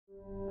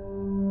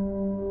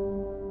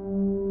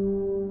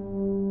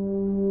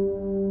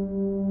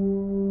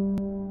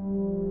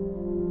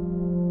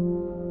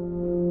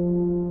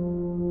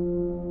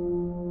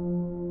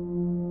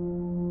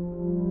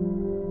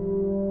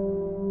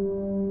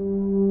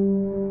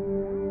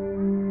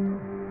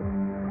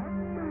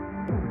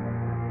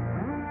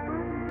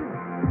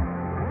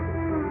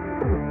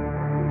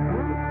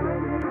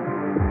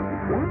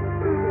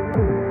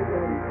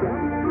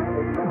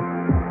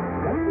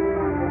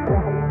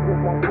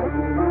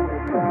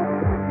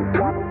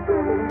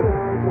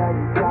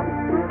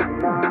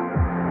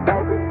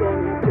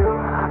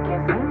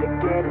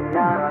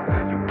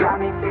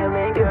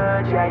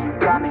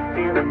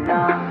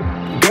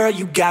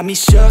you got me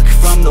shook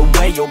from the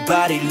way your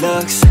body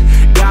looks.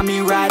 Got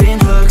me riding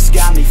hooks,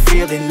 got me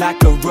feeling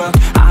like a rook.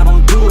 I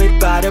don't do it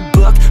by the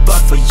book, but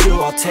for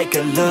you I'll take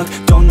a look.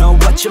 Don't know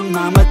what your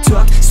mama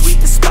took, sweet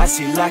and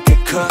spicy like a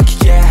cook,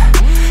 yeah.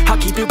 I'll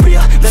keep it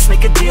real, let's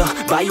make a deal.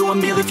 Buy you a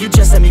meal if you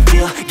just let me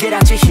feel. Get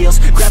out your heels,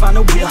 grab on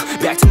the wheel.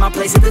 Back to my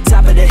place at the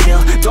top of the hill.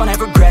 Don't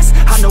have regrets,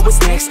 I know what's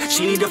next.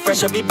 She need a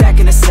fresh, I'll be back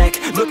in a sec.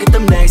 Look at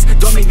them legs,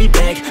 don't make me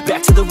beg.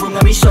 Back to the room,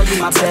 let me show you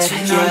my bed.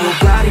 Touching on your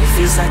body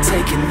feels like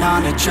taking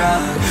on a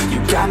drug. You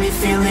got me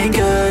feeling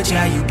good,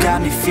 yeah, you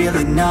got me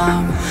feeling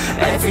numb.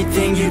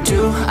 Everything you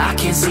do, I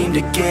can't seem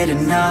to get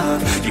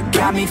enough. You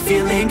got me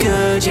feeling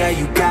good, yeah,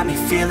 you got me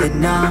feeling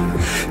numb.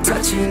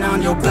 Touching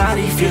on your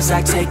body feels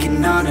like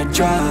taking on a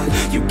drug.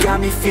 You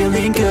got me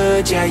feeling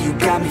good, yeah, you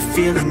got me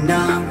feeling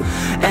numb.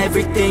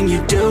 Everything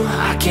you do,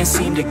 I can't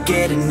seem to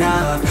get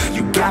enough.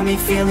 You got me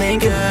feeling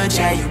good,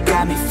 yeah, you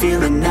got me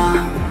feeling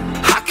numb.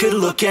 I could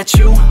look at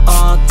you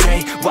all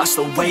day, watch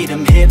the way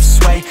them hips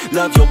sway.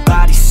 Love your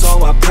body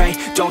so I pray,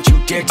 don't you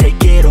dare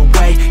take it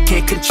away.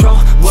 Can't control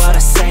what I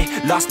say,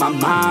 lost my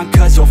mind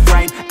cause your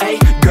frame. Hey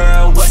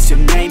girl, what's your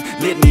name?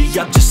 Lit me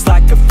up just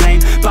like a flame.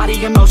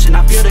 Body in motion,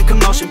 I feel the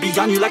commotion.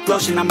 Beyond you like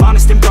lotion, I'm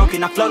honest and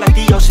broken. I flow like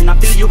the ocean, I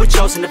feel you were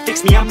chosen to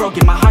fix me, I'm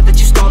broken. My heart that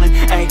you stolen,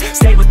 hey.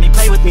 Stay with me,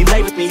 play with me,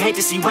 lay with me. Hate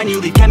to see when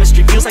you leave,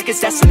 chemistry feels like it's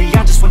destiny.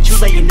 I just want you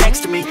laying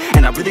next to me,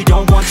 and I really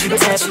don't want you to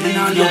ever leave.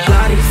 On your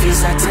body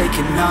feels like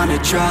taking on a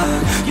drug.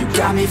 You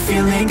got me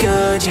feeling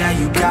good, yeah,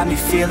 you got me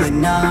feeling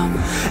numb.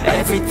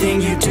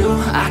 Everything you do,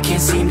 I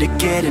can't seem to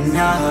get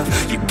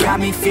enough. You got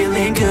me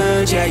feeling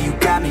good, yeah, you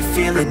got me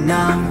feeling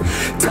numb.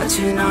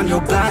 Touching on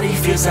your body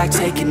feels like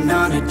taking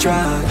on a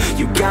drug.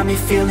 You got me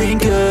feeling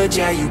good,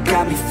 yeah, you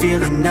got me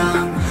feeling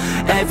numb.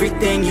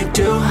 Everything you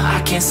do,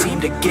 I can't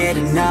seem to get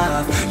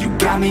enough. You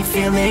got me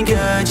feeling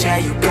good, yeah,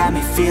 you got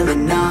me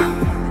feeling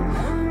numb.